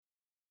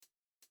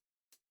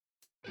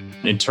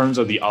In terms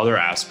of the other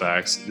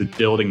aspects, the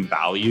building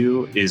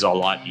value is a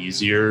lot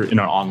easier in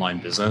an online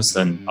business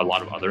than a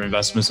lot of other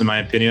investments, in my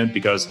opinion,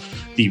 because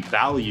the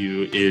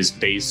value is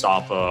based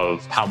off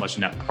of how much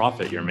net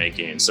profit you're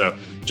making. So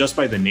just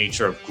by the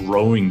nature of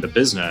growing the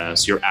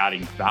business, you're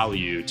adding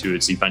value to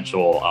its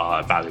eventual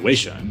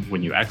valuation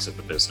when you exit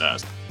the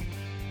business.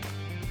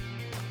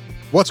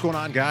 What's going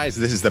on, guys?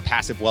 This is the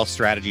Passive Wealth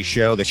Strategy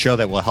Show, the show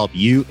that will help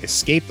you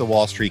escape the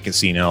Wall Street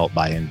casino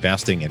by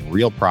investing in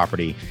real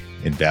property,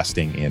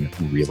 investing in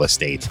real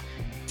estate.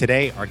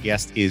 Today, our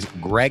guest is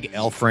Greg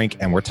Elfrink,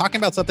 and we're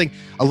talking about something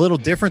a little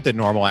different than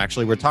normal,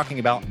 actually. We're talking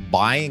about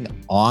buying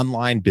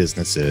online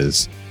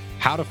businesses,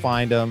 how to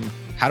find them,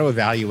 how to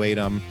evaluate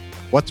them,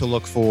 what to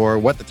look for,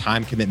 what the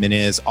time commitment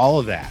is, all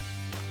of that.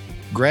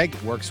 Greg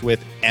works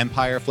with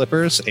Empire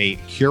Flippers, a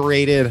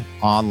curated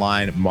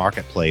online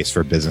marketplace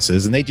for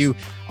businesses, and they do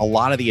a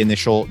lot of the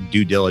initial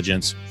due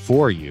diligence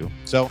for you.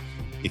 So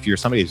if you're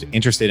somebody who's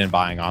interested in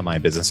buying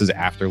online businesses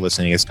after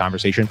listening to this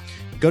conversation,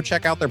 go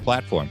check out their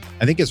platform.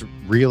 I think it's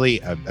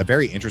really a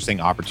very interesting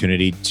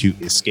opportunity to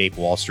escape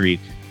Wall Street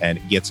and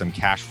get some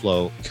cash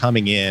flow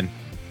coming in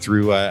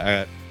through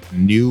a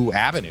new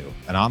avenue,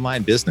 an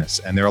online business.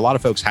 And there are a lot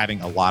of folks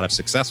having a lot of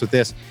success with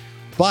this.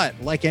 But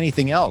like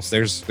anything else,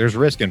 there's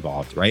risk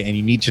involved, right? And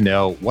you need to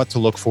know what to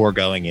look for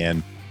going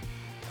in,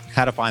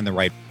 how to find the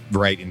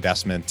right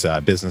investment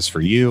business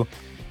for you,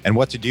 and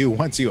what to do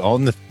once you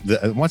own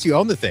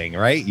the thing,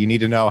 right? You need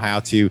to know how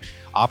to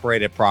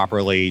operate it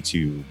properly,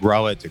 to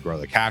grow it, to grow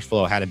the cash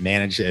flow, how to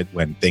manage it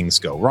when things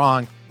go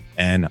wrong,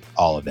 and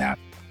all of that.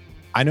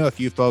 I know a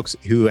few folks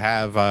who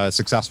have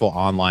successful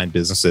online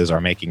businesses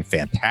are making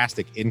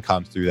fantastic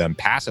income through them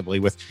passively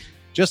with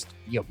just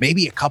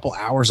maybe a couple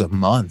hours a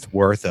month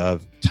worth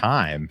of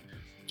time.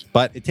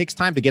 But it takes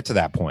time to get to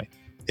that point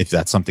if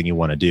that's something you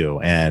want to do.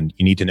 And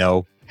you need to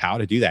know how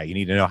to do that. You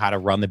need to know how to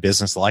run the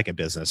business like a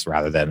business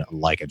rather than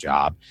like a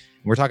job.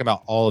 And we're talking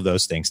about all of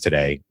those things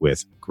today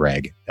with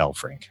Greg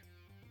Elfrink.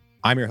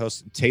 I'm your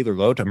host, Taylor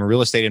Loht. I'm a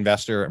real estate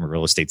investor. I'm a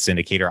real estate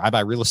syndicator. I buy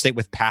real estate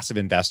with passive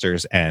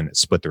investors and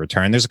split the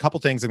return. There's a couple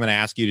things I'm going to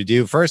ask you to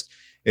do. First,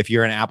 if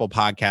you're an Apple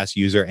Podcast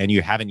user and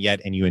you haven't yet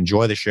and you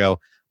enjoy the show,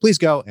 please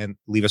go and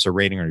leave us a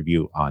rating or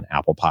review on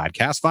Apple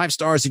Podcasts. 5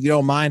 stars if you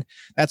don't mind.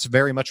 That's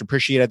very much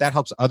appreciated. That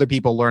helps other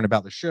people learn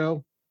about the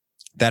show.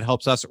 That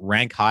helps us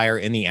rank higher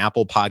in the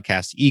Apple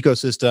Podcast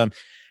ecosystem.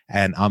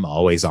 And I'm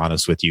always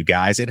honest with you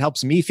guys. It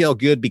helps me feel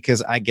good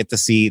because I get to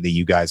see that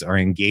you guys are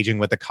engaging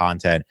with the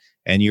content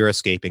and you're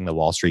escaping the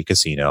Wall Street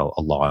casino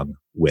along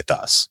with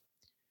us.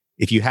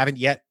 If you haven't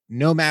yet,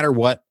 no matter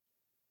what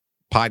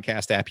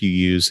podcast app you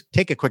use,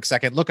 take a quick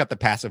second, look up the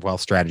Passive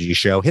Wealth Strategy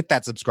Show, hit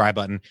that subscribe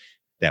button.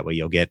 That way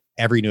you'll get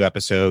every new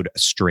episode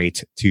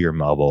straight to your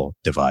mobile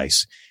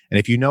device. And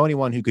if you know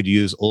anyone who could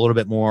use a little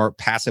bit more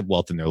passive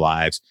wealth in their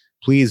lives,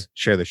 please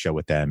share the show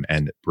with them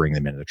and bring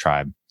them into the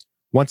tribe.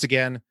 Once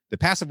again, the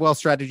Passive Wealth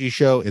Strategy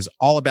Show is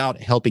all about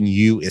helping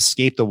you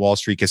escape the Wall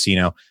Street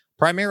casino,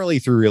 primarily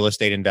through real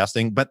estate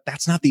investing, but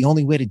that's not the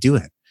only way to do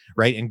it,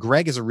 right? And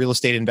Greg is a real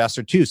estate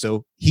investor too,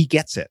 so he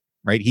gets it,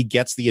 right? He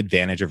gets the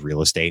advantage of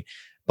real estate.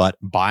 But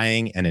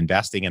buying and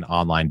investing in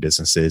online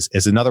businesses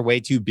is another way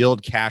to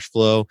build cash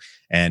flow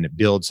and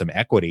build some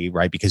equity,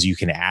 right? Because you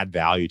can add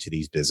value to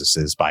these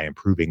businesses by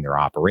improving their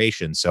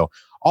operations. So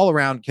all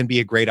around can be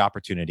a great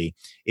opportunity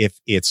if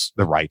it's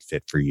the right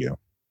fit for you.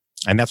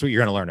 And that's what you're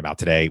going to learn about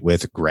today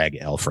with Greg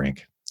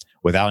Elfrink.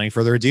 Without any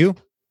further ado,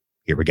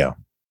 here we go.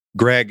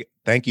 Greg,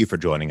 thank you for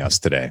joining us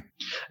today.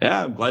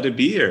 Yeah, I'm glad to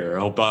be here. I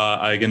hope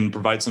I can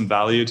provide some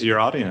value to your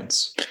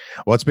audience.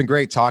 Well, it's been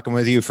great talking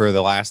with you for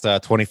the last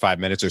 25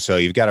 minutes or so.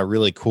 You've got a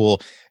really cool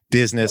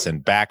business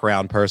and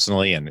background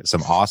personally and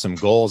some awesome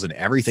goals and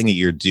everything that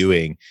you're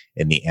doing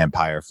in the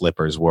Empire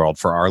Flippers world.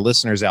 For our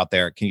listeners out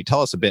there, can you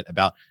tell us a bit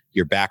about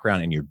your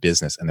background and your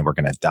business? And then we're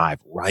going to dive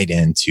right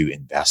into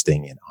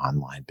investing in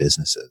online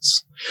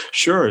businesses.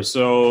 Sure.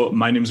 So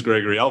my name is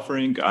Gregory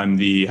Elfrink. I'm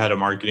the head of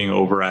marketing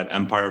over at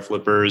Empire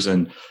Flippers.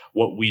 And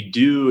what we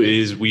do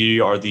is we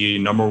are the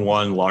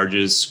 #1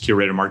 largest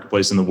curated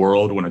marketplace in the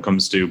world when it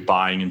comes to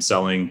buying and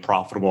selling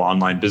profitable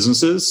online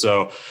businesses.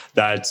 So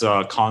that's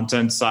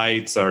content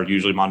sites that are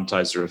usually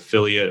monetized through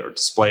affiliate or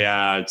display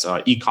ads,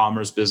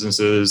 e-commerce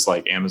businesses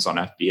like Amazon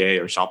FBA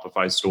or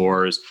Shopify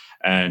stores,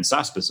 and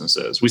SaaS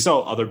businesses. We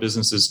sell other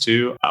businesses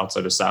too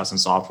outside of SaaS and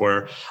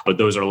software, but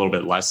those are a little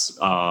bit less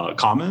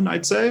common,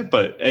 I'd say.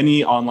 But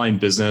any online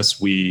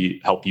business, we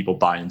help people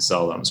buy and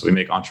sell them. So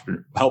we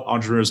help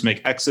entrepreneurs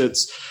make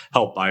exits,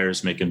 help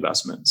buyers make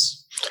investments.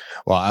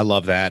 Well, I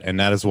love that. And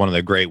that is one of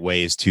the great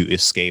ways to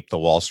escape the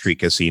Wall Street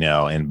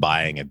casino and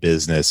buying a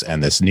business.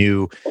 And this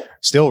new,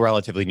 still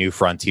relatively new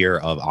frontier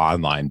of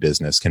online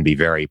business can be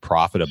very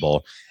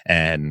profitable.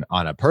 And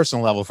on a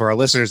personal level, for our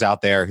listeners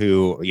out there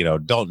who,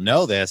 don't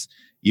know this,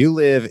 you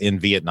live in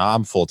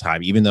Vietnam full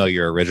time, even though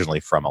you're originally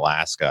from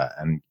Alaska,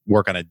 and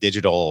work on a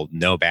digital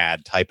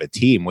nomad type of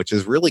team, which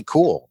is really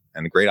cool.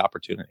 and a great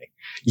opportunity.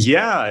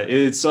 Yeah,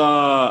 it's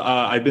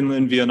I've been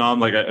in Vietnam,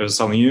 like I was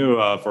telling you,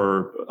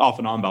 for off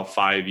and on about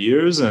 5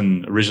 years,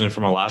 and originally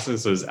from Alaska,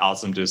 so it's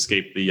awesome to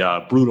escape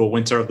the brutal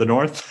winter of the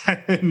north.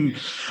 And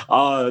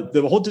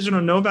the whole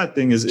digital nomad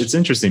thing it's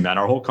interesting, man.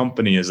 Our whole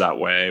company is that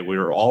way.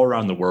 We're all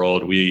around the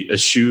world. We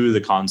eschew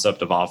the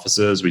concept of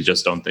offices. We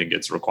just don't think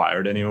it's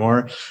required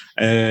anymore.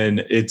 And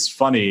it's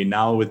funny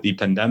now with the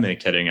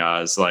pandemic hitting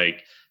us,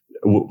 like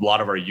a lot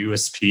of our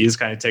USP is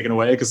kind of taken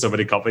away because so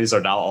many companies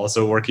are now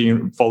also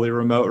working fully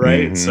remote,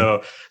 right? Mm-hmm.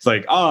 So it's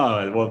like,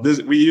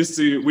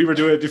 we were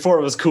doing it before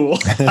it was cool.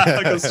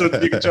 So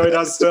you can join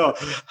us still.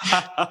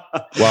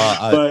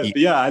 But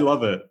yeah, I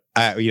love it.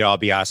 I'll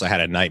be honest, I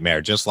had a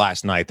nightmare just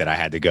last night that I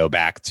had to go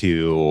back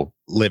to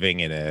working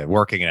in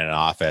an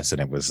office,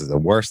 and it was the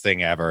worst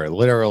thing ever,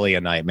 literally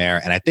a nightmare.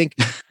 And I think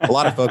a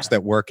lot of folks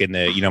that work in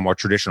the, more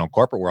traditional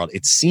corporate world,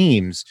 it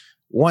seems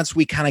once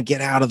we kind of get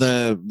out of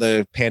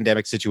the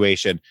pandemic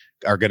situation,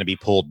 are going to be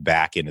pulled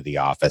back into the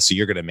office. So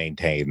you're going to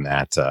maintain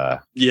that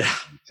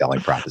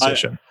selling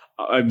proposition.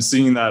 I'm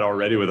seeing that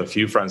already with a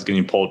few friends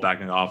getting pulled back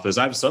in the office.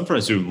 I have some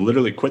friends who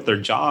literally quit their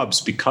jobs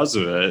because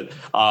of it,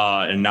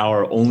 and now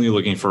are only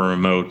looking for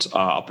remote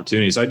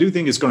opportunities. So I do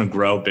think it's going to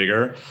grow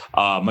bigger,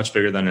 much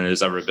bigger than it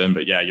has ever been.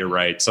 But yeah, you're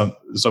right. Some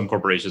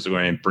corporations are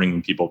going to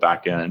bring people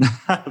back into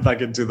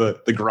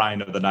the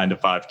grind of the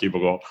 9-to-5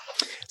 cubicle.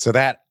 So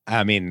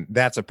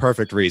that's a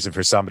perfect reason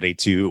for somebody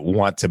to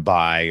want to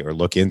buy or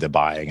look into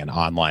buying an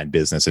online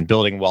business and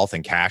building wealth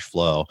and cash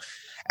flow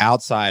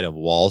outside of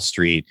Wall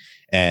Street.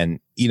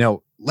 And,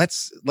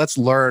 let's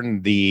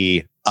learn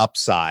the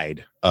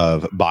upside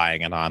of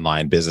buying an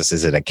online business.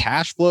 Is it a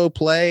cash flow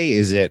play?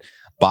 Is it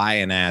buy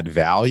and add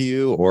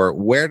value? Or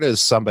where does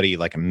somebody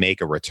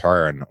make a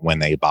return when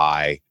they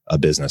buy a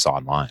business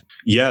online?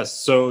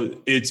 Yes. So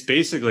it's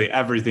basically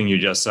everything you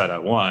just said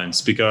at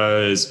once,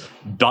 because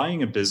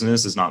buying a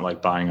business is not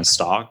like buying a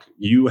stock.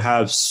 You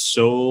have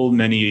so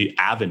many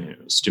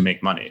avenues to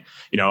make money.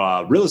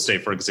 Real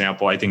estate, for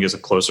example, I think is a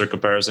closer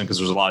comparison because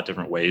there's a lot of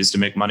different ways to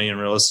make money in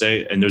real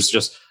estate. And there's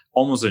just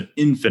almost an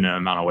infinite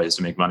amount of ways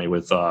to make money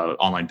with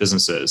online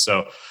businesses.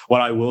 So what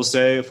I will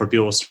say for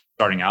people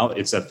starting out,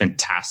 it's a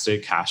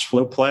fantastic cash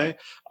flow play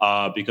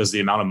because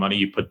the amount of money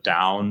you put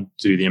down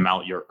to the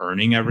amount you're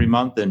earning every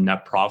month in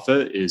net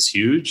profit is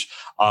huge.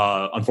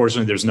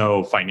 Unfortunately, there's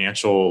no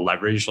financial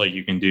leverage like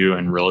you can do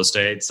in real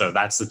estate. So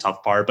that's the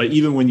tough part. But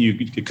even when you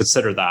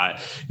consider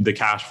that, the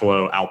cash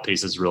flow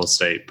outpaces real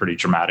estate pretty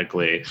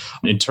dramatically.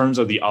 In terms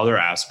of the other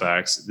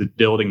aspects, the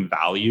building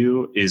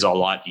value is a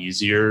lot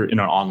easier in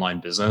an online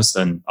business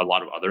than a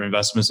lot of other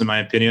investments, in my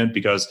opinion,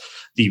 because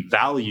the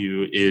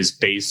value is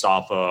based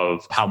off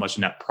of how much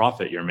net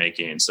profit you're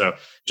making. So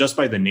just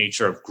by the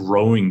nature of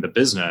growing the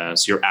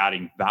business, you're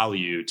adding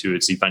value to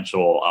its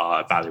eventual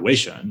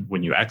valuation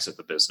when you exit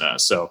the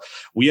business. So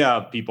we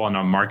have people in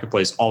our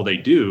marketplace, all they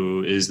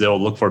do is they'll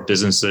look for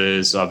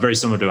businesses very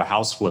similar to a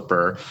house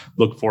flipper,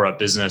 look for a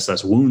business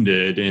that's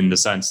wounded in the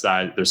sense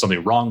that there's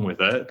something wrong with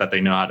it that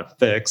they know how to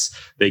fix.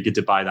 They get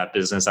to buy that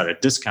business at a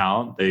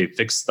discount. They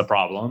fix the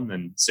problem,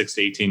 and 6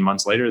 to 18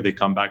 months later, they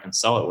come back and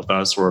sell it with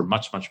us for a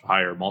much, much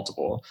higher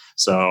multiple.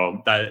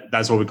 So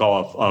that's what we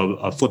call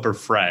a flipper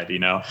Fred,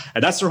 and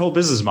that's their whole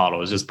business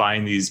model, is just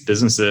buying these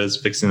businesses,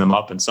 fixing them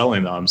up and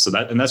selling them. So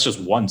that's just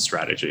one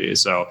strategy.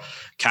 So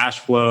cash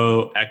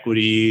flow,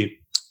 equity.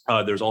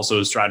 There's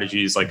also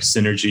strategies like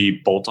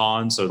synergy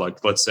bolt-on. So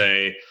let's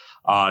say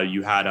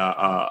you had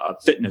a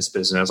fitness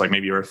business, like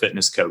maybe you're a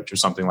fitness coach or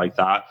something like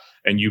that,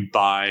 and you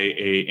buy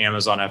a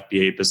Amazon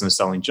FBA business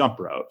selling jump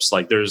ropes.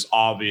 Like there's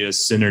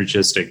obvious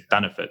synergistic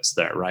benefits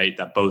there, right?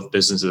 That both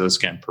businesses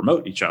can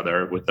promote each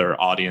other with their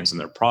audience and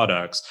their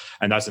products.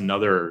 And that's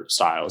another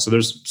style. So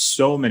there's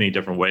so many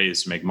different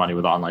ways to make money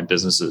with online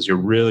businesses. You're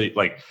really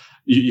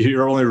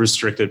you're only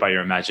restricted by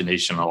your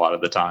imagination a lot of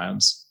the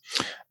times.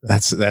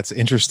 That's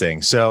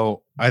interesting.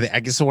 So I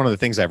guess one of the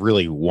things I've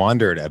really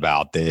wondered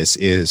about this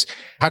is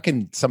how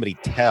can somebody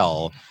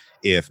tell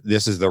if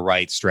this is the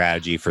right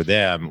strategy for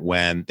them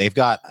when they've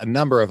got a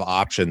number of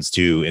options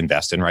to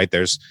invest in, right?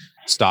 There's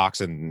stocks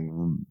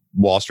and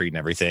Wall Street and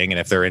everything. And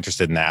if they're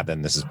interested in that,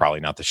 then this is probably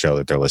not the show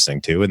that they're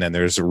listening to. And then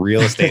there's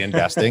real estate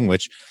investing,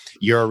 which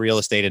you're a real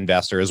estate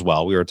investor as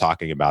well. We were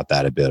talking about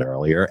that a bit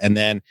earlier. And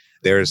then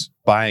there's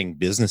buying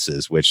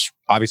businesses, which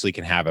obviously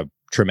can have a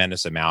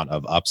tremendous amount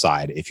of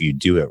upside if you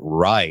do it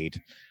right.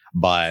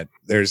 But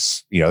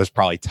there's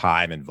probably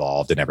time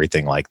involved and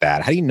everything like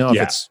that. How do you know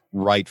if it's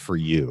right for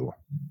you?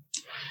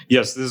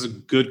 Yes, this is a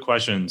good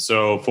question.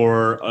 So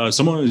for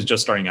someone who's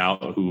just starting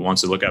out who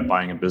wants to look at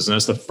buying a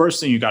business, the first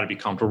thing you got to be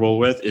comfortable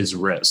with is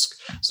risk.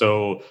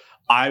 So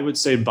I would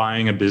say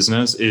buying a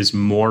business is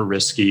more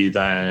risky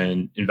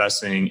than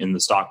investing in the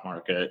stock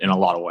market in a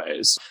lot of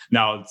ways.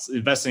 Now,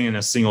 investing in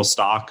a single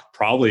stock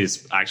probably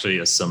is actually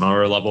a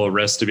similar level of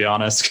risk, to be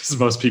honest, because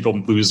most people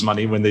lose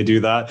money when they do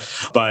that.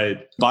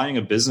 But buying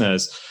a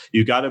business,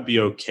 you got to be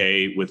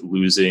okay with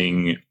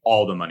losing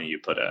all the money you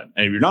put in.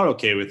 And if you're not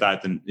okay with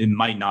that, then it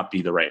might not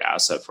be the right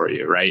asset for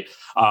you, right?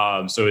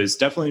 So it's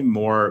definitely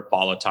more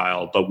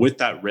volatile, but with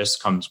that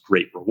risk comes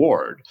great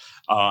reward.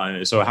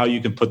 So how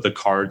you can put the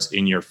cards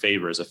in your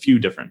favor is a few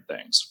different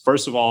things.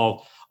 First of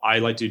all, I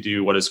like to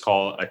do what is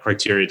called a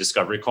criteria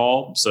discovery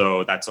call.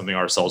 So that's something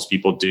our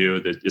salespeople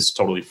do that is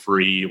totally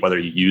free, whether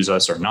you use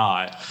us or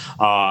not,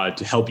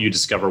 to help you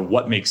discover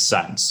what makes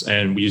sense.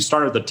 And we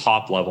start at the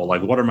top level,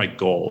 like what are my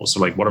goals?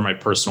 So like what are my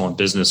personal and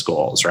business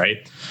goals,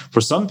 right?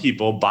 For some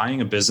people, buying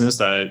a business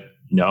that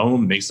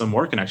makes them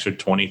work an extra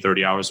 20,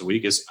 30 hours a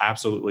week is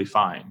absolutely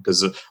fine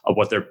because of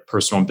what their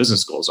personal and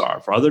business goals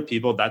are. For other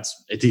people,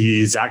 that's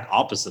the exact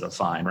opposite of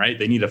fine, right?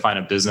 They need to find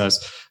a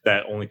business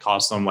that only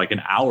costs them like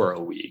an hour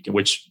a week,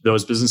 which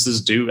those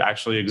businesses do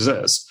actually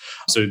exist.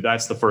 So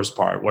that's the first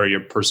part. What are your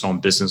personal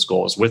and business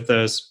goals with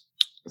this?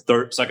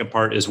 Second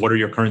part is what are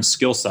your current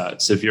skill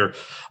sets? If you're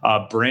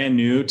brand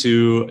new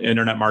to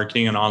internet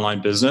marketing and online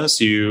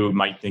business, you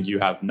might think you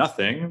have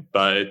nothing,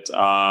 but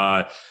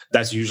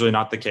that's usually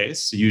not the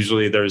case.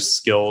 Usually there's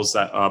skills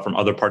that from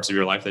other parts of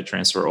your life that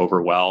transfer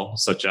over well,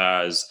 such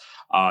as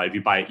if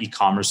you buy an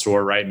e-commerce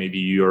store, right? Maybe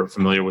you're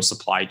familiar with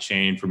supply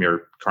chain from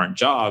your current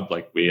job.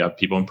 Like we have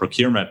people in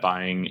procurement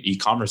buying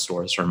e-commerce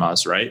stores from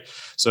us, right?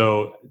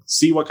 So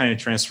see what kind of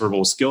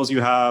transferable skills you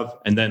have,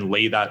 and then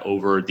lay that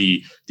over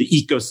the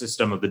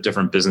ecosystem of the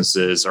different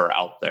businesses are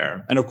out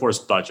there. And of course,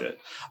 budget.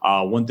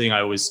 One thing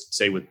I always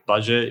say with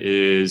budget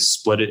is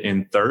split it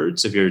in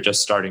thirds if you're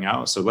just starting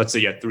out. So let's say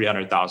you have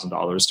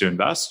 $300,000 to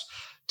invest.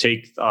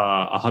 Take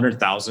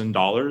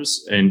 $100,000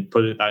 and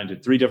put that into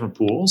 3 different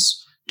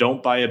pools.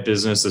 Don't buy a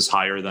business that's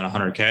higher than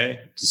 100K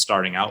to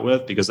starting out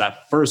with, because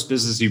that first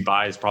business you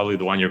buy is probably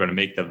the one you're going to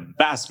make the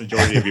vast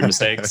majority of your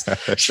mistakes.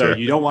 Sure. So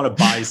you don't want to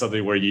buy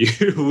something where you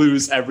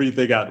lose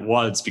everything at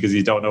once because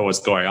you don't know what's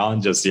going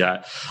on just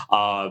yet.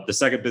 The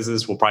second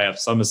business will probably have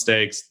some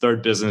mistakes.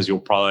 Third business, you'll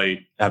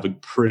probably have a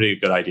pretty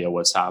good idea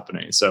what's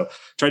happening. So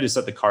try to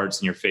set the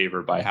cards in your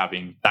favor by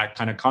having that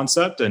kind of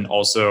concept, and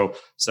also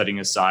setting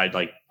aside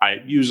I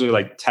usually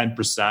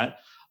 10%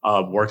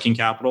 of working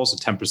capital, so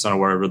 10% of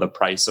wherever the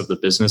price of the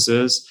business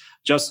is,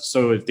 just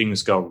so if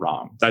things go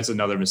wrong. That's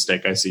another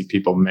mistake I see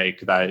people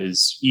make that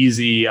is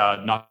easy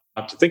not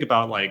to think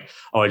about,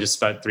 I just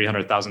spent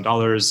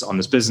 $300,000 on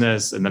this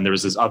business, and then there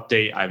was this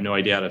update. I have no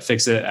idea how to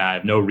fix it, and I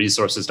have no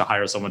resources to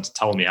hire someone to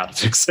tell me how to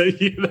fix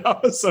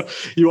it. So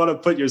you want to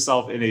put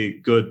yourself in a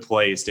good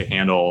place to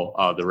handle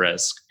the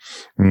risk.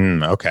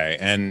 Okay.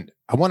 And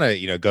I want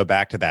to, go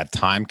back to that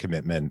time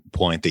commitment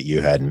point that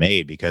you had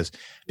made, because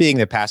being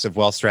the Passive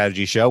Wealth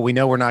Strategy Show, we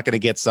know we're not going to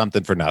get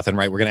something for nothing,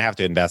 right? We're going to have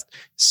to invest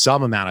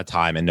some amount of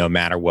time, and no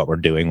matter what we're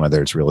doing,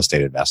 whether it's real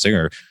estate investing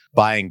or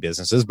buying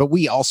businesses, but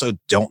we also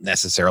don't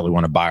necessarily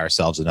want to buy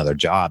ourselves another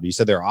job. You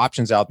said there are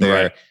options out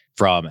there, right,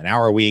 from an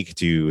hour a week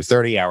to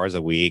 30 hours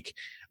a week.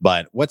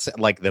 But what's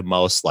the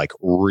most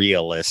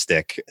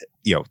realistic,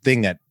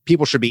 thing that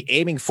people should be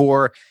aiming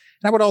for?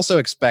 And I would also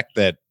expect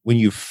that when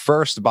you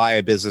first buy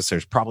a business,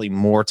 there's probably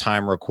more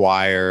time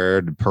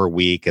required per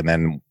week. And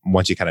then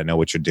once you kind of know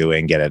what you're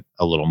doing, get it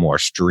a little more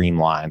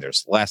streamlined,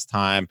 there's less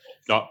time.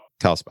 Tell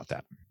us about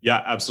that.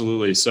 Yeah,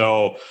 absolutely.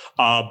 So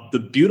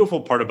the beautiful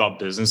part about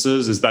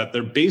businesses is that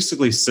they're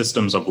basically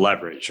systems of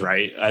leverage,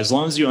 right? As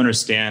long as you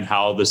understand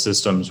how the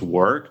systems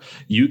work,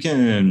 you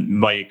can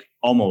make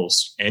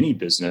almost any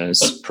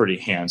business pretty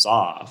hands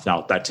off.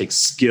 Now, that takes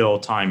skill,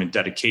 time, and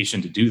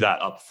dedication to do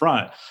that up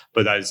front,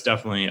 but that is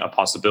definitely a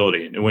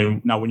possibility.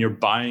 When you're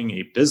buying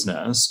a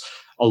business,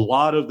 a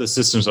lot of the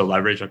systems of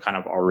leverage are kind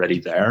of already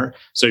there.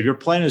 So if your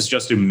plan is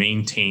just to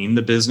maintain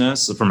the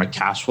business from a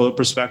cash flow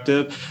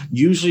perspective,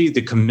 usually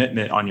the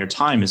commitment on your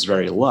time is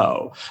very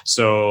low.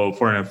 So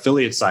for an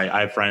affiliate site,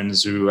 I have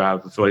friends who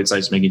have affiliate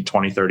sites making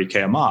 20,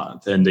 30K a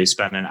month, and they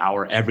spend an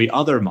hour every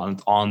other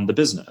month on the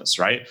business,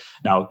 right?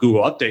 Now,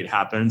 Google update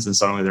happens and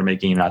suddenly they're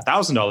making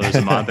 $1,000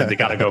 a month and they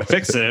got to go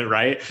fix it,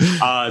 right?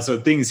 So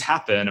things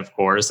happen, of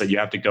course, that you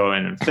have to go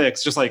in and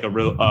fix, just like a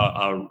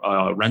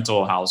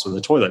rental house with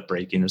a toilet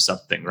breaking or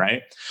something.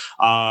 Right.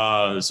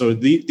 So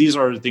these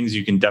are things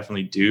you can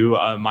definitely do.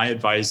 My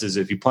advice is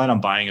if you plan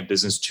on buying a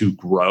business to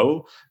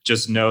grow,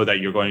 just know that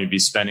you're going to be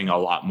spending a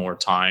lot more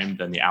time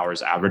than the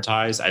hours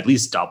advertised, at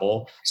least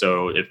double.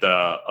 So if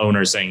the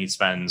owner is saying he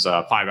spends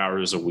 5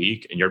 hours a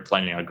week and you're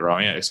planning on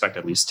growing it, expect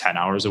at least 10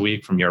 hours a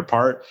week from your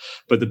part.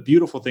 But the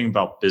beautiful thing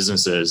about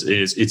businesses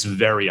is it's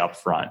very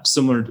upfront,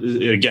 similar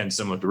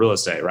to real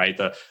estate, right?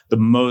 The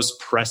most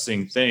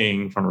pressing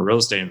thing from a real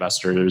estate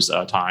investor's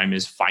time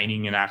is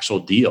finding an actual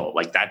deal.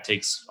 That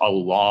takes a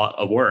lot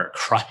of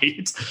work,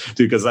 right?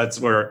 Because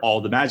that's where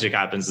all the magic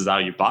happens, is how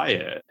you buy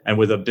it. And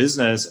with a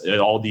business,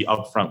 all the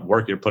upfront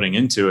work you're putting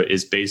into it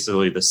is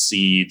basically the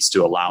seeds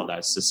to allow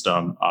that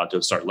system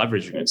to start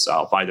leveraging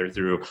itself, either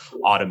through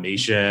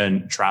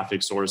automation,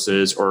 traffic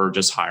sources, or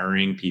just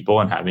hiring people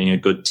and having a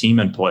good team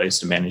in place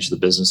to manage the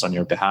business on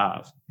your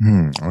behalf.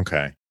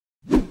 Okay.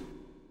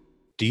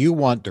 Do you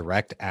want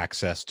direct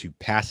access to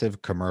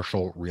passive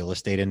commercial real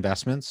estate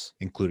investments,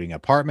 including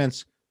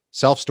apartments,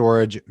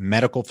 self-storage,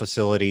 medical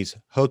facilities,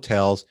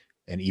 hotels,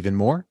 and even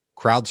more?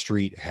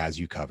 CrowdStreet has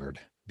you covered.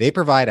 They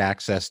provide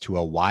access to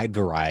a wide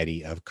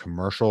variety of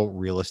commercial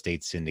real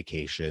estate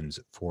syndications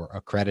for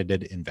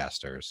accredited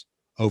investors.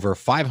 Over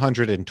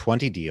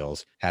 520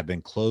 deals have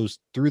been closed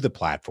through the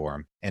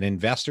platform, and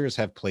investors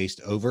have placed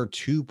over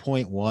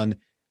 $2.1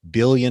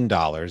 billion,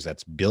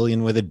 that's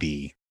billion with a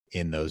B,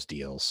 in those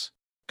deals.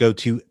 Go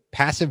to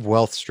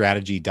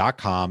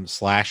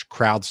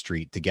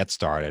PassiveWealthStrategy.com/CrowdStreet to get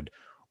started,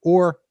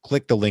 or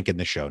click the link in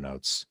the show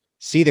notes.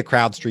 See the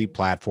CrowdStreet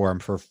platform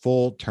for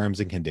full terms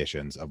and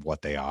conditions of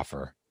what they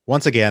offer.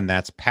 Once again,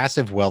 that's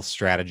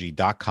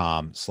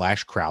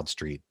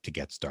PassiveWealthStrategy.com/CrowdStreet to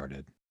get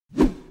started.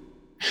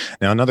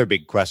 Now, another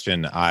big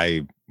question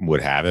I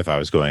would have if I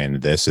was going into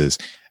this is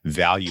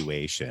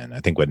valuation.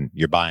 I think when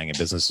you're buying a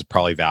business, it's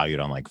probably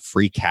valued on like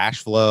free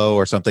cash flow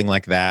or something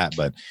like that.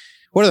 But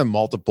what are the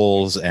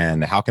multiples,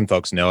 and how can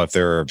folks know if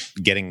they're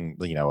getting,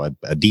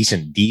 a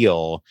decent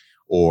deal,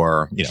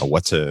 or,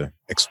 what to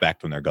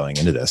expect when they're going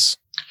into this?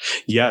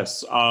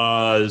 Yes.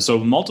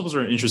 So multiples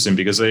are interesting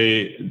because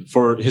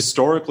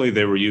historically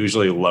they were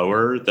usually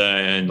lower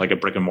than like a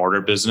brick and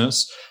mortar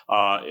business.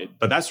 But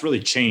that's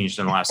really changed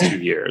in the last 2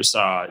 years.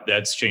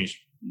 That's changed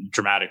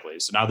dramatically.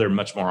 So now they're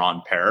much more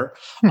on pair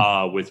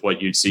with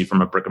what you'd see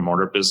from a brick and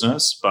mortar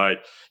business. But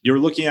you're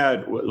looking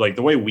at like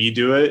the way we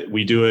do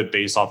it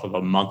based off of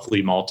a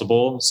monthly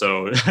multiple.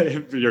 So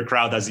if your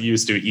crowd that's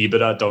used to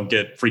EBITDA, don't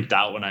get freaked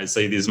out when I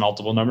say these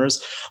multiple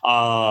numbers.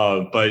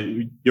 But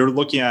you're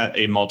looking at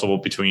a multiple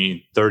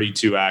between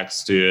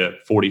 32x to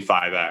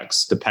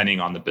 45x, depending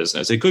on the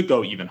business. It could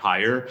go even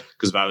higher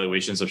because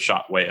valuations have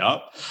shot way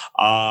up.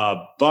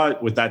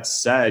 But with that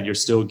said, you're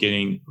still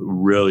getting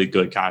really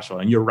good cash flow.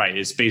 And you're right,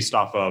 it's based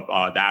off of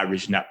the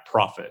average net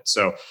profit.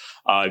 So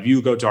if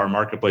you go to our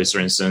marketplace, for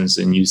instance,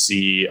 and you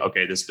see,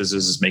 okay, this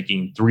business is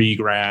making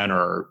 $3,000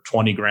 or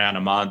 $20,000 a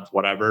month,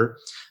 whatever,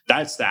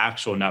 that's the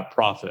actual net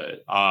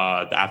profit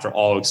after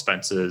all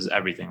expenses,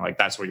 everything. Like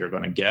that's what you're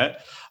going to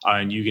get.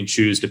 And you can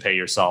choose to pay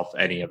yourself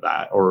any of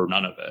that or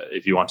none of it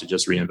if you want to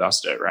just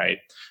reinvest it, right?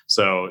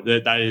 So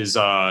that is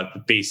the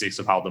basics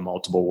of how the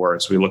multiple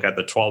works. We look at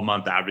the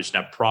 12-month average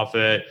net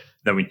profit,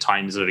 then we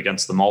times it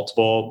against the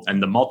multiple.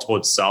 And the multiple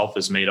itself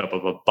is made up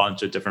of a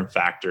bunch of different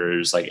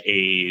factors like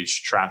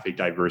age, traffic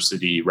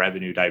diversity,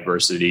 revenue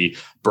diversity,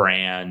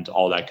 brand,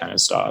 all that kind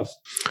of stuff.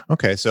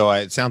 Okay. So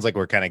it sounds like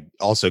we're kind of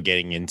also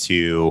getting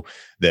into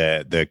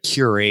the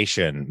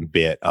curation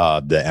bit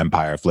of the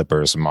Empire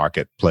Flippers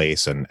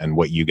marketplace and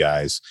what you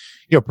guys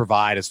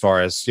provide as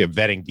far as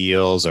vetting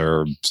deals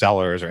or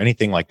sellers or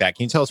anything like that.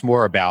 Can you tell us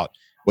more about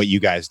what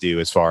you guys do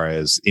as far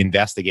as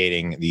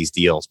investigating these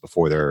deals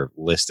before they're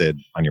listed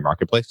on your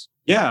marketplace?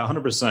 Yeah,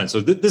 100%.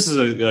 So this is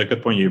a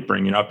good point you're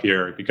bringing up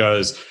here,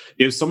 because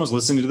if someone's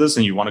listening to this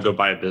and you want to go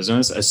buy a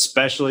business,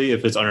 especially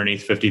if it's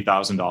underneath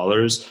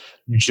 $50,000,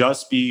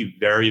 just be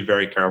very,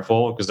 very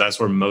careful, because that's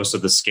where most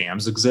of the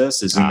scams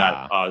exist, is in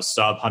that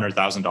sub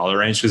 $100,000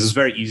 range, because it's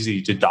very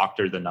easy to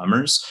doctor the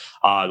numbers.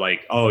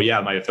 Like, oh yeah,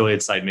 my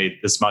affiliate site made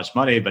this much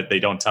money, but they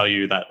don't tell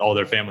you that all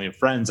their family and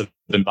friends have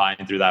been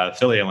buying through that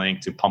affiliate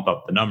link to pump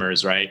up the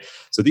numbers, right?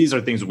 So these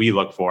are things we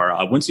look for.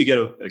 Once you get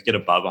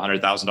above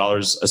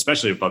 $100,000,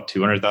 especially above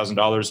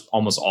 $200,000,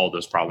 almost all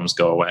those problems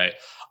go away.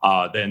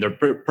 Then they're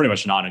pretty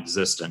much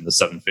non-existent in the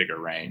 7-figure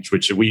range,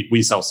 which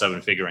we sell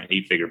 7-figure and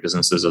 8-figure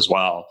businesses as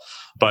well.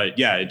 But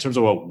yeah, in terms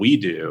of what we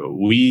do,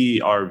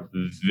 we are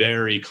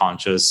very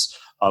conscious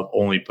of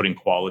only putting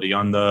quality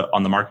on the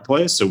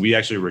marketplace. So we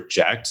actually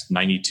reject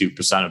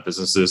 92% of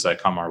businesses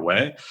that come our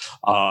way.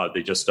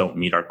 They just don't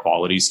meet our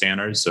quality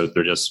standards, so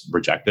they're just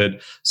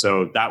rejected.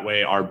 So that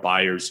way our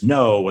buyers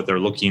know what they're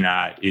looking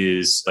at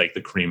is like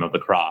the cream of the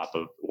crop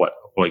of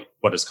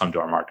what has come to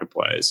our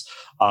marketplace.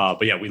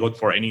 But yeah, we look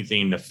for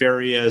anything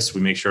nefarious.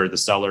 We make sure the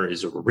seller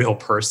is a real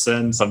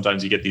person.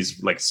 Sometimes you get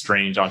these like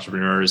strange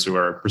entrepreneurs who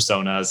are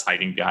personas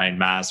hiding behind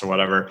masks or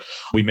whatever.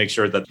 We make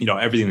sure that,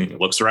 everything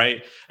looks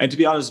right. And to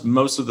be honest,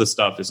 most of the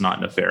stuff is not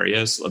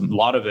nefarious. A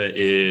lot of it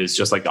is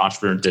just like the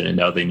entrepreneur didn't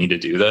know they need to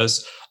do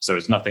this. So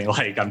it's nothing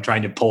like I'm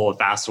trying to pull a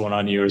fast one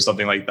on you or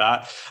something like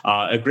that.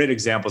 A great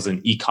example is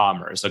in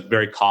e-commerce. A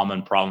very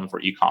common problem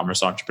for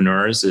e-commerce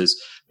entrepreneurs is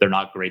they're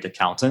not great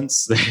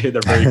accountants. They're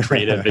very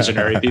creative,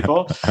 visionary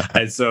people.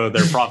 And so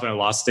their profit and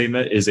loss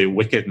statement is a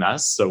wicked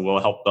mess. So we'll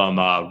help them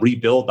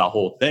rebuild the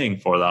whole thing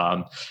for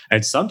them.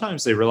 And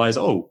sometimes they realize,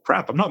 oh,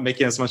 crap, I'm not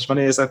making as much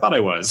money as I thought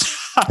I was.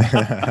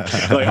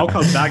 Like I'll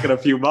come back in a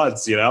few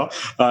months, now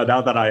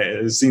that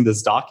I've seen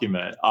this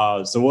document.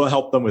 So we'll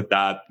help them with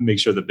that, make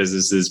sure the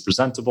business is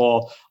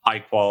presentable, high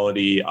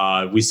quality.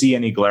 We see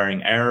any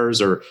glaring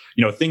errors or,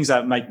 things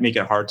that might make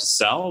it hard to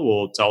sell.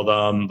 We'll tell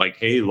them like,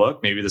 hey,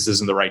 look, maybe this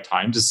isn't the right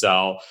time to to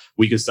sell.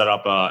 We could set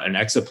up an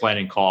exit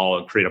planning call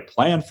and create a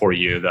plan for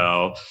you,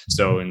 though.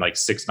 So in like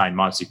 6-9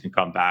 months, you can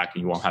come back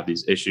and you won't have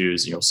these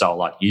issues. You'll sell a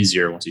lot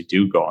easier once you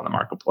do go on the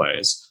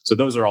marketplace. So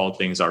those are all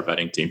things our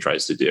vetting team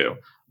tries to do.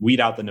 Weed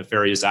out the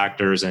nefarious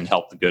actors and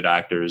help the good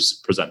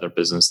actors present their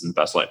business in the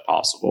best light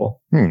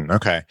possible.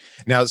 Okay.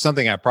 Now,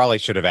 something I probably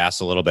should have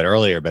asked a little bit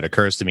earlier, but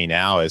occurs to me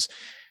now is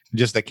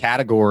just the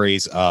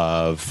categories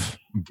of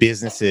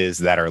businesses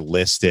that are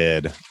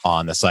listed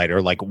on the site,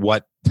 or like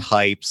what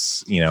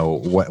types,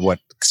 what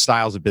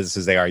styles of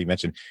businesses they are. You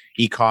mentioned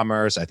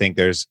e-commerce. I think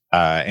there's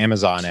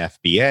Amazon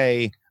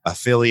FBA,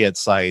 affiliate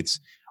sites.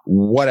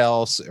 What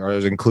else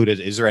is included?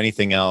 Is there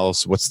anything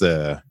else? What's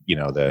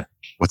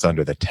what's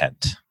under the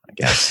tent, I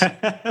guess?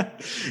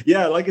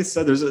 Yeah, like I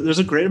said, there's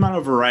a great amount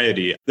of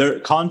variety. There,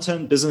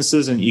 content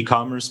businesses and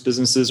e-commerce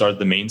businesses are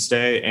the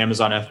mainstay.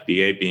 Amazon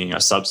FBA being a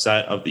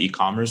subset of the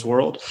e-commerce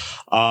world.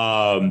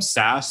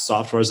 SaaS,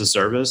 software as a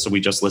service. So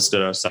we just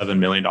listed a $7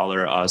 million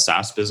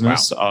SaaS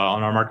business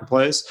on our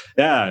marketplace.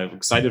 Yeah, I'm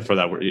excited for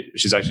that.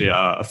 She's actually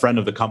a friend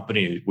of the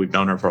company. We've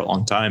known her for a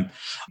long time.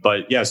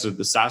 But yeah, so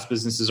the SaaS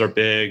businesses are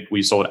big.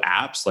 We sold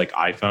apps like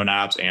iPhone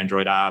apps,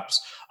 Android apps.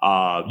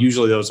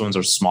 Usually those ones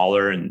are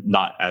smaller and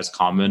not as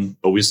common,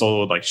 but we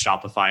sold like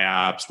Shopify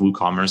apps,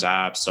 WooCommerce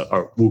apps,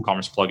 or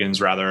WooCommerce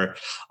plugins rather.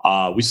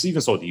 We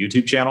even sold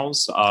YouTube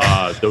channels.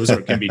 Those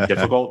can be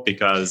difficult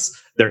because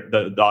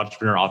the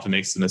entrepreneur often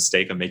makes the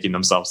mistake of making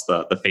themselves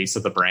the face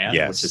of the brand,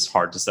 which is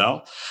hard to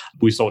sell.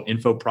 We sold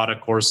info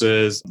product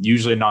courses,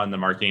 usually not in the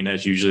marketing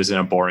niche, usually it's in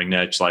a boring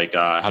niche, like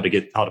how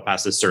to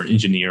pass a certain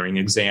engineering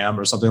exam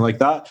or something like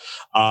that.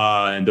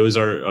 And those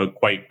are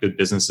quite good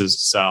businesses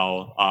to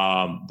sell.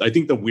 I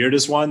think the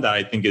weirdest one that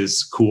I think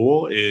is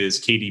cool is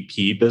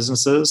KDP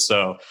businesses.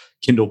 So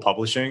Kindle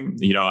publishing,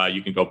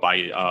 you can go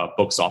buy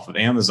books off of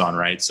Amazon,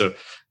 right? So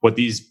what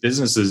these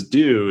businesses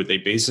do, they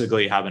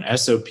basically have an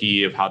SOP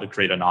of how to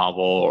create a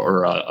novel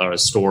or a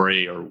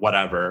story or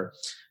whatever.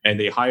 And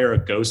they hire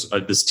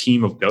this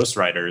team of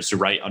ghostwriters to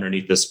write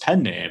underneath this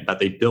pen name that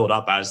they build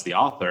up as the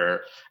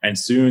author. And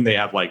soon they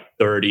have like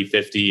 30,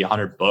 50,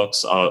 100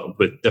 books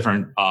with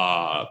different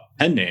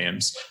pen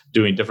names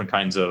doing different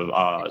kinds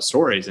of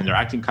stories. And they're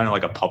acting kind of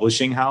like a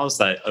publishing house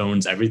that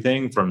owns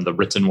everything from the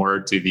written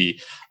word to the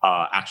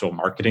actual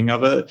marketing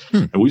of it.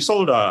 And we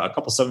sold a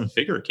couple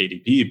 7-figure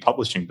KDP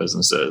publishing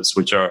businesses,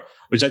 which I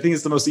think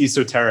is the most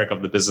esoteric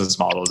of the business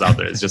models out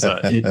there. It's just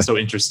it's so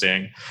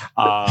interesting.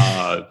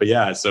 But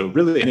yeah, so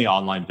really any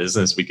online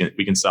business we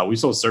can sell. We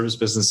sold service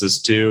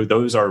businesses too.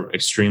 Those are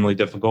extremely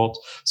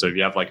difficult. So if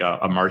you have like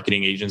a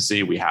marketing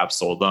agency, we have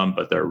sold them,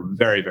 but they're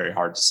very, very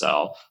hard to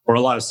sell for a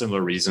lot of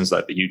similar reasons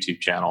that the YouTube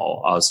channel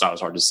style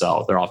is hard to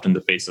sell. They're often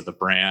the face of the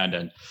brand,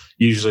 and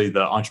usually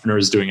the entrepreneur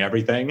is doing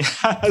everything.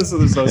 So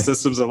there's no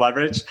systems of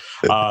leverage.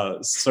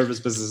 Service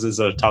businesses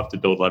are tough to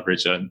build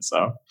leverage in.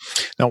 So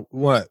now,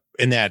 what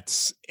in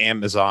that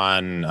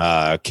Amazon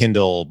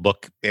Kindle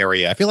book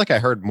area, I feel like I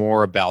heard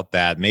more about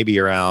that maybe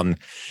around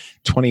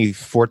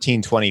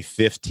 2014,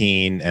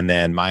 2015. And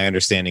then my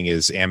understanding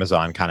is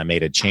Amazon kind of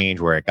made a change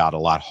where it got a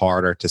lot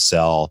harder to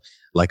sell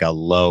like a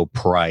low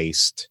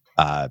priced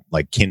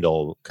like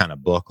Kindle kind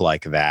of book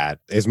like that.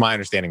 Is my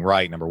understanding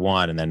right? Number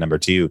one. And then number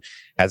two,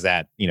 has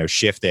that,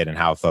 shifted and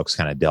how folks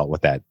kind of dealt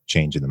with that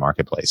change in the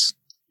marketplace?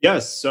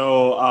 Yes.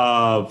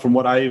 So from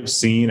what I've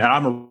seen, and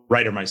I'm a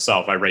writer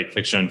myself, I write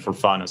fiction for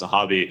fun as a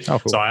hobby. Oh,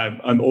 cool. So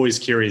I'm always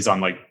curious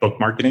on like book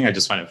marketing. I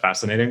just find it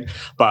fascinating.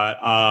 But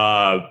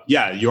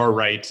yeah, you're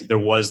right. There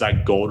was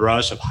that gold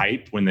rush of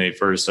hype when they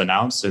first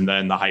announced, and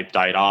then the hype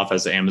died off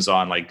as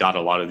Amazon like got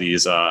a lot of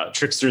these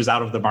tricksters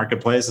out of the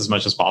marketplace as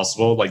much as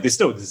possible. Like they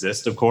still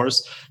exist, of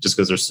course, just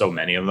because there's so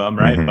many of them,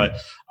 right? Mm-hmm.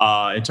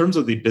 But in terms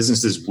of the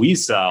businesses we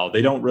sell,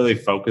 they don't really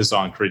focus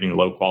on creating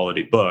low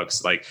quality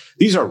books. Like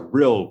these are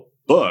real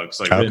books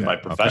written by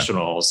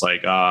professionals,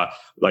 like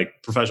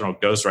professional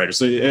ghostwriters.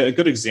 So a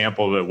good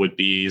example of it would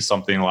be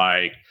something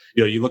like,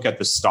 you look at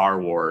the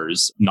Star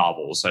Wars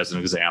novels as an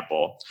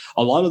example.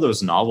 A lot of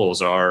those novels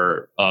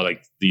are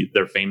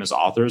their famous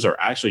authors are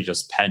actually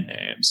just pen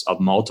names of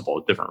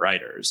multiple different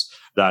writers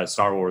that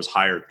Star Wars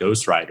hired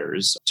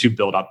ghostwriters to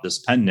build up this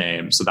pen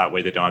name. So that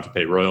way they don't have to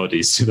pay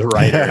royalties to the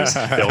writers.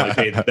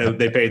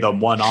 They pay them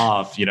one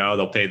off,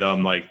 they'll pay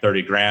them like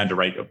 $30,000 to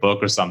write a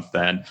book or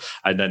something.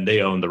 And then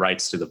they own the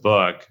rights to the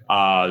book.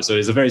 So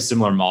it's a very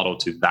similar model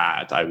to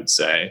that, I would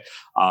say.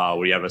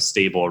 Where you have a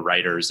stable of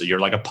writers. So you're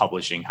like a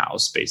publishing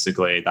house,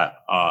 basically, that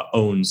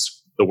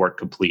owns the work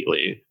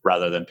completely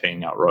rather than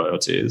paying out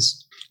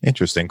royalties.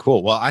 Interesting.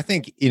 Cool. Well, I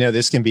think,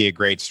 this can be a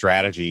great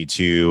strategy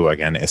to,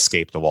 again,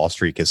 escape the Wall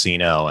Street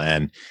casino.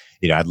 And,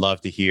 I'd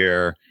love to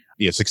hear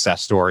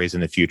success stories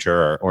in the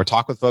future or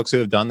talk with folks who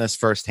have done this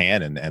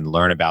firsthand and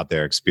learn about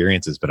their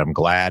experiences. But I'm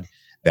glad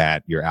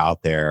that you're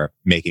out there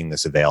making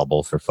this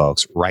available for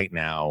folks. Right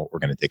now, we're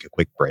going to take a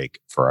quick break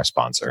for our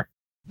sponsor.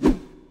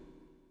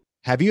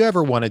 Have you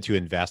ever wanted to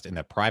invest in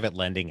the private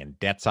lending and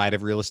debt side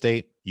of real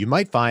estate? You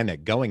might find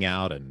that going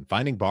out and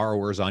finding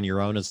borrowers on your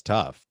own is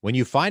tough. When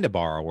you find a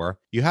borrower,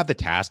 you have the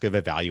task of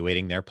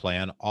evaluating their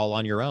plan all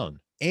on your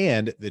own.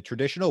 And the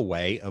traditional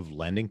way of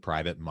lending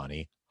private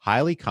money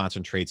highly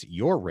concentrates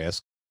your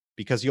risk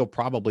because you'll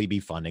probably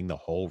be funding the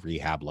whole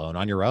rehab loan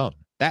on your own.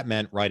 That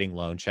meant writing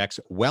loan checks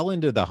well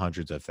into the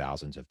hundreds of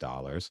thousands of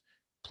dollars,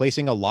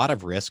 placing a lot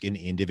of risk in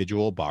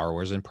individual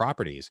borrowers and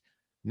properties.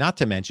 Not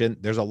to mention,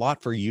 there's a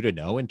lot for you to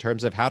know in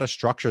terms of how to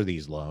structure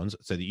these loans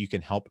so that you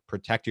can help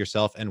protect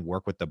yourself and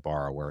work with the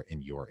borrower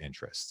in your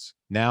interests.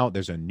 Now,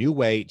 there's a new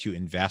way to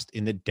invest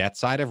in the debt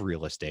side of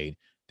real estate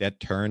that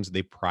turns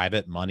the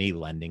private money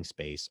lending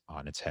space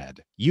on its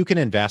head. You can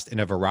invest in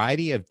a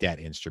variety of debt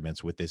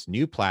instruments with this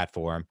new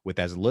platform with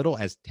as little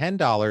as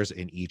 $10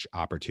 in each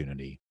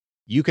opportunity.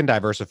 You can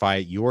diversify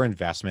your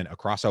investment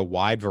across a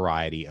wide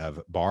variety of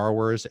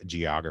borrowers,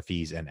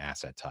 geographies, and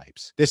asset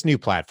types. This new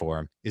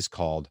platform is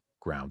called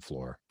Ground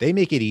Floor. They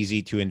make it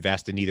easy to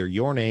invest in either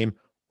your name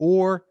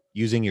or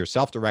using your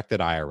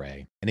self-directed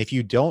IRA. And if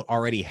you don't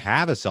already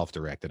have a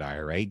self-directed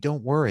IRA,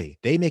 don't worry.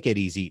 They make it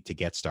easy to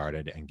get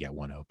started and get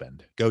one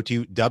opened. Go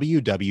to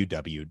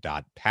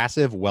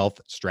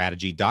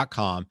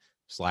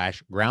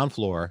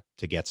www.passivewealthstrategy.com/groundfloor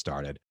to get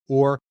started,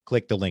 or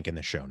click the link in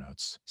the show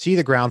notes. See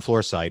the Ground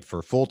Floor site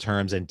for full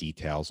terms and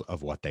details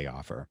of what they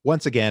offer.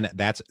 Once again,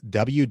 that's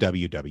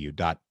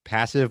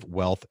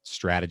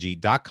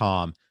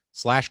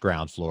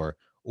www.passivewealthstrategy.com/groundfloor,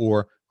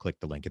 or click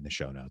the link in the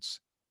show notes.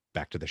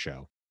 Back to the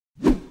show.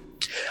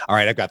 All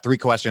right, I've got 3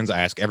 questions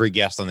I ask every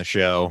guest on the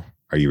show.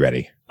 Are you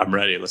ready? I'm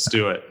ready. Let's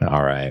do it.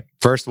 All right.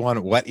 First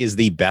one, what is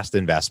the best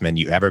investment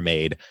you ever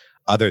made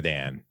other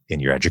than in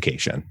your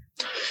education?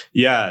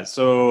 Yeah,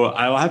 so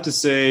I'll have to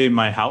say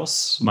my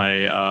house,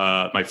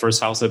 my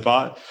first house I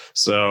bought.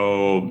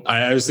 So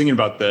I was thinking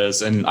about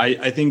this, and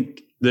I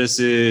think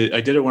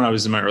I did it when I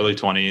was in my early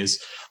 20s.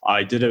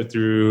 I did it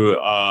through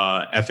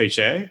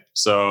FHA.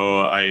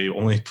 So I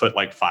only put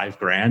like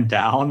 $5,000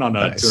 down on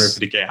a nice.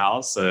 $250K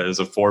house. It was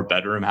a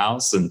 4-bedroom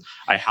house, and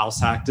I house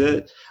hacked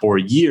it for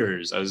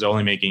years. I was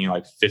only making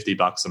like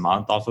 $50 a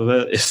month off of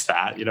it. If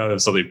that,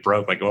 if something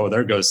broke, like, oh,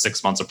 there goes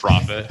 6 months of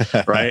profit,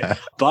 right?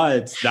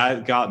 But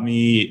that got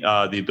me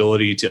the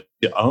ability to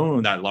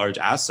own that large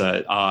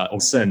asset.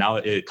 Now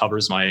it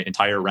covers my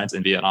entire rent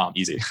in Vietnam,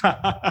 easy.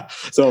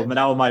 So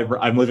now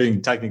I'm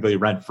living technically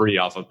rent free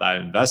off of that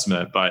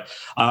investment. But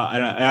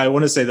I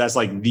want to say that's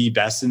like the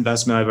best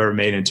investment I've ever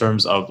made in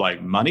terms of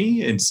like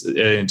money, in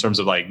terms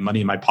of like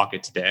money in my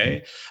pocket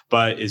today.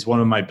 But it's one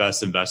of my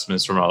best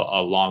investments from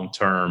a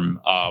long-term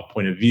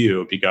point of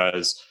view,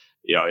 because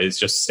it's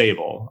just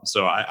stable.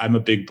 So I'm a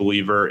big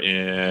believer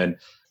in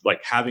like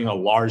having a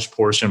large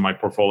portion of my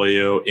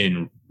portfolio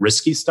in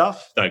risky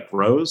stuff that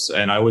grows.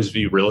 And I always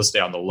view real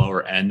estate on the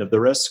lower end of the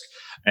risk.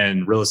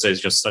 And real estate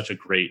is just such a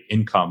great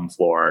income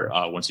floor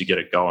once you get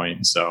it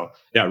going. So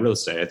yeah, real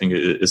estate, I think,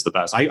 is the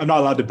best. I'm not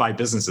allowed to buy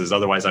businesses.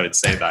 Otherwise, I would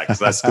say that, because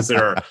that's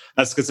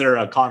considered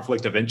a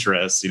conflict of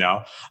interest.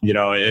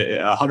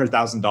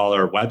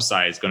 $100,000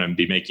 website is going to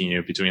be making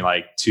you between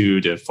like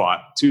 $2 to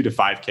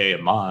 $5K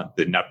a month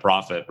in net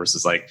profit,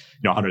 versus like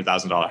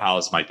 $100,000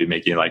 house might be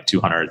making like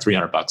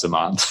 $200-$300 a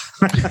month.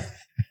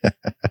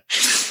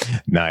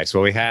 Nice.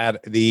 Well, we had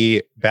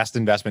the best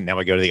investment. Now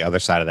we go to the other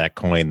side of that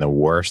coin, the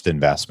worst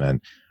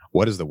investment.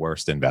 What is the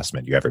worst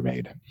investment you ever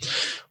made?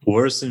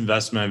 Worst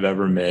investment I've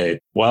ever made.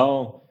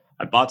 Well,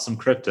 I bought some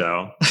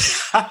crypto.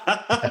 No,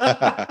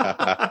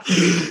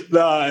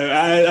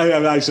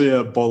 I'm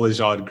actually bullish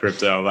on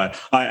crypto, but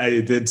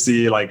I did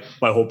see like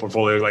my whole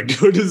portfolio like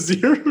go to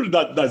zero,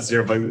 not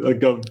zero, but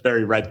like go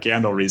very red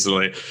candle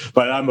recently.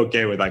 But I'm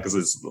okay with that because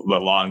it's the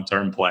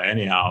long-term play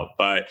anyhow.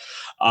 But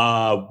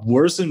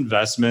worst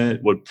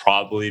investment would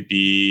probably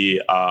be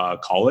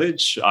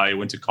college. I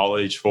went to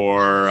college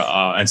for,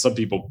 and some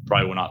people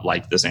probably will not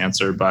like this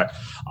answer, but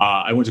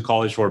I went to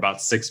college for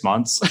about 6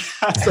 months.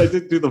 So I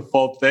didn't do the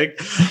full thing.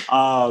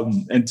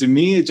 And to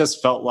me, it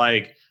just felt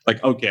like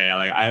okay,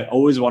 like I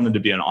always wanted to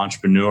be an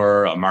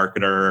entrepreneur, a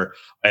marketer,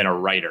 and a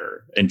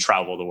writer and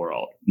travel the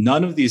world.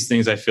 None of these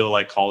things I feel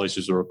like college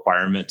is a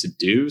requirement to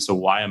do. So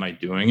why am I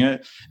doing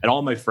it? And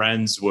all my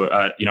friends were,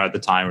 at the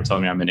time were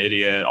telling me I'm an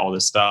idiot, all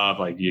this stuff.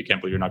 Like, you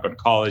can't believe you're not going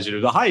to college. It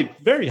was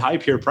very high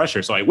peer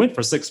pressure. So I went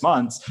for 6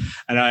 months,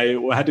 and I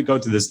had to go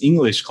to this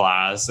English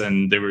class,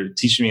 and they were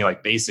teaching me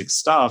like basic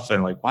stuff.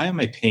 And like, why am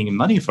I paying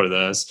money for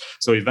this?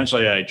 So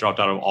eventually I dropped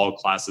out of all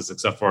classes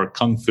except for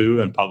Kung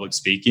Fu and public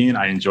speaking.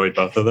 I enjoyed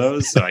both of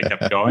those. So I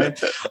kept going.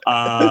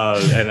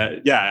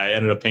 I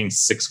ended up paying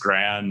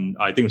 $6,000.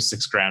 I think it was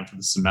 $6,000 for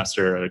the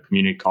semester at a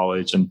community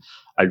college. And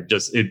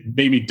it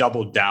made me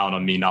double down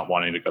on me not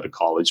wanting to go to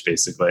college,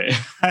 basically.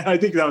 I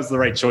think that was the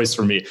right choice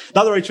for me.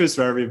 Not the right choice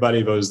for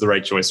everybody, but it was the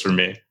right choice for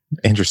me.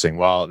 Interesting.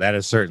 Well, that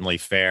is certainly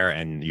fair.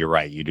 And you're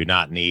right. You do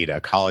not need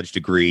a college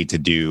degree to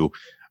do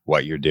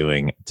what you're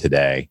doing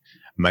today.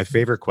 My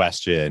favorite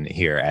question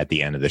here at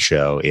the end of the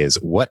show is,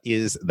 what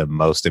is the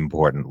most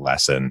important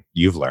lesson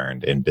you've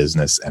learned in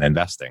business and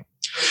investing?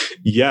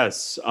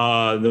 Yes.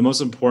 The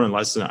most important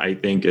lesson, I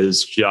think,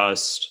 is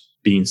just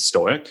being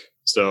stoic.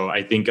 So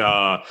I think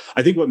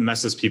what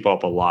messes people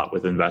up a lot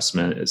with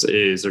investment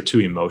is they're too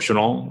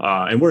emotional,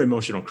 and we're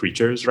emotional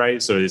creatures,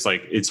 right? So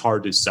it's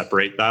hard to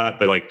separate that.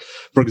 But like,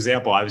 for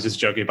example, I was just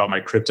joking about my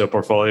crypto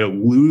portfolio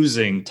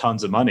losing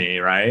tons of money,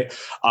 right?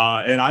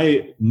 And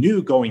I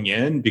knew going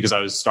in, because I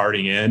was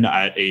starting in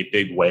at a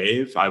big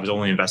wave. I was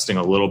only investing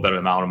a little bit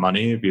amount of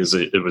money because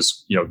it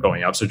was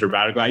going up so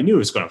dramatically. I knew it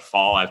was going to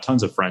fall. I have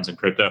tons of friends in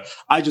crypto.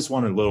 I just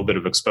wanted a little bit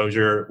of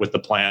exposure with the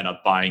plan of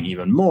buying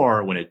even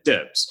more when it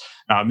dips.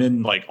 Now, I'm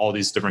in like all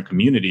these different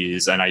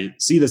communities, and I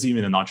see this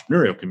even in the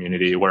entrepreneurial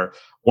community, where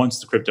once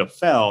the crypto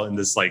fell, in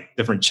this like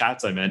different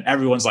chats I'm in,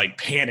 everyone's like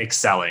panic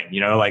selling,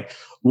 like,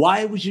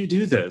 why would you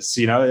do this?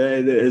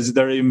 Is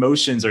their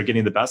emotions are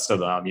getting the best of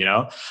them,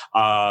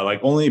 like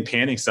only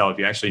panic sell if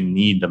you actually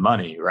need the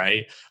money,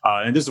 right?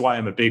 And this is why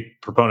I'm a big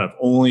proponent of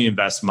only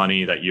invest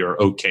money that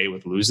you're okay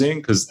with losing,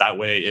 because that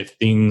way, if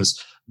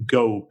things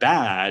go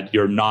bad,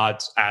 you're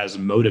not as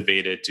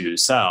motivated to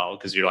sell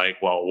because you're like,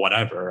 well,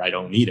 whatever, I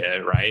don't need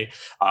it, right?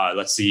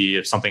 Let's see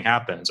if something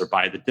happens or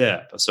buy the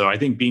dip. So I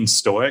think being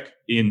stoic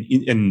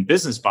in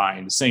business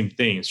buying, the same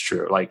thing is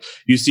true. Like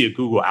you see a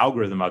Google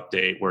algorithm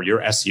update where your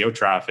SEO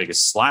traffic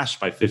is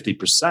slashed by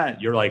 50%.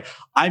 You're like,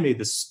 I made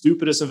the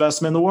stupidest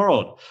investment in the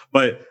world.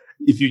 But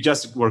if you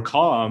just were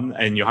calm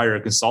and you hire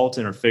a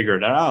consultant or figure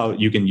it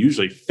out, you can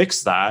usually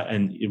fix that.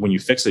 And when you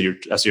fix it, your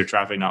SEO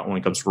traffic not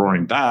only comes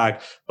roaring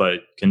back, but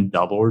can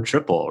double or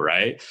triple,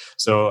 right?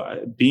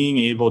 So being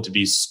able to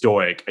be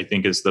stoic, I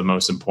think, is the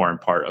most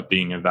important part of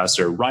being an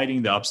investor,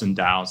 riding the ups and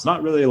downs,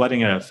 not really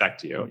letting it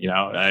affect you.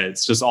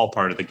 It's just all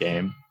part of the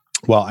game.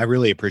 Well, I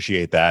really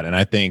appreciate that. And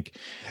I think,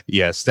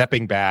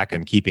 stepping back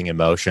and keeping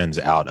emotions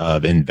out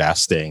of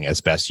investing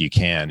as best you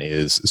can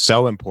is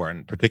so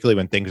important, particularly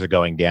when things are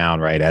going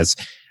down, right? As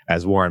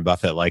Warren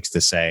Buffett likes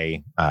to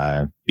say,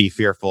 be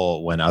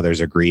fearful when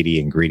others are greedy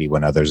and greedy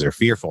when others are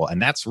fearful.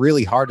 And that's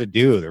really hard to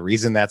do. The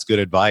reason that's good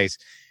advice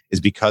is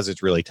because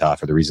it's really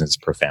tough, or the reason it's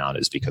profound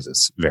is because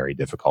it's very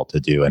difficult to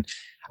do. And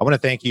I want to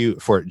thank you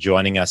for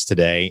joining us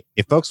today.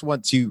 If folks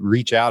want to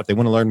reach out, if they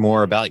want to learn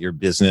more about your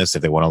business,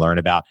 if they want to learn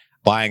about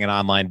buying an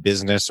online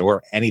business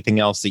or anything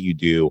else that you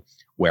do,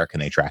 where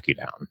can they track you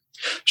down?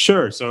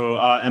 Sure. So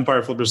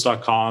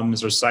empireflippers.com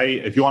is our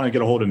site. If you want to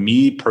get a hold of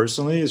me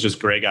personally, it's just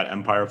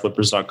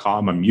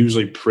greg@empireflippers.com. I'm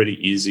usually pretty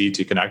easy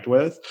to connect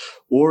with.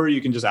 Or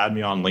you can just add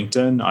me on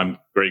LinkedIn. I'm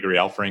Gregory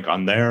Elfrink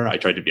on there. I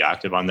try to be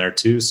active on there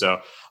too. So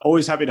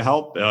always happy to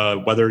help,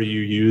 whether you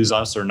use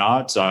us or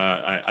not.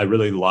 I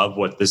really love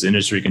what this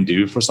industry can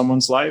do for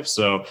someone's life.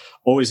 So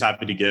always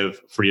happy to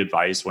give free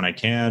advice when I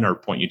can, or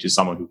point you to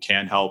someone who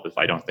can help if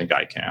I don't think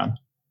I can.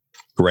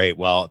 Great.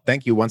 Well,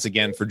 thank you once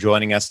again for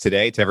joining us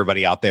today. To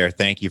everybody out there,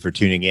 thank you for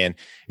tuning in.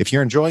 If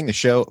you're enjoying the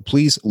show,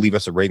 please leave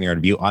us a rating or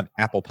review on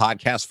Apple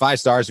Podcasts. 5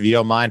 stars if you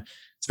don't mind.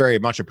 It's very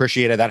much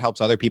appreciated. That helps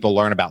other people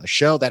learn about the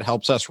show. That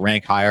helps us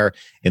rank higher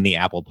in the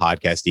Apple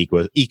Podcast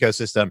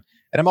ecosystem.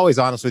 And I'm always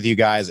honest with you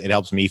guys. It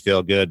helps me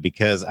feel good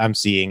because I'm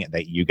seeing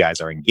that you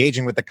guys are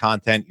engaging with the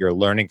content, you're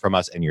learning from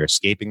us, and you're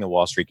escaping the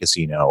Wall Street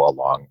casino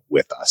along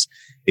with us.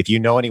 If you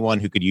know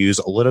anyone who could use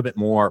a little bit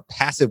more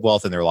passive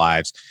wealth in their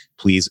lives,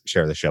 please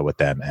share the show with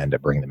them and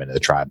bring them into the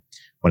tribe.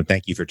 I want to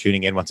thank you for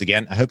tuning in once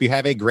again. I hope you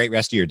have a great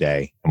rest of your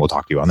day, and we'll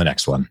talk to you on the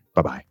next one.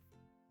 Bye-bye.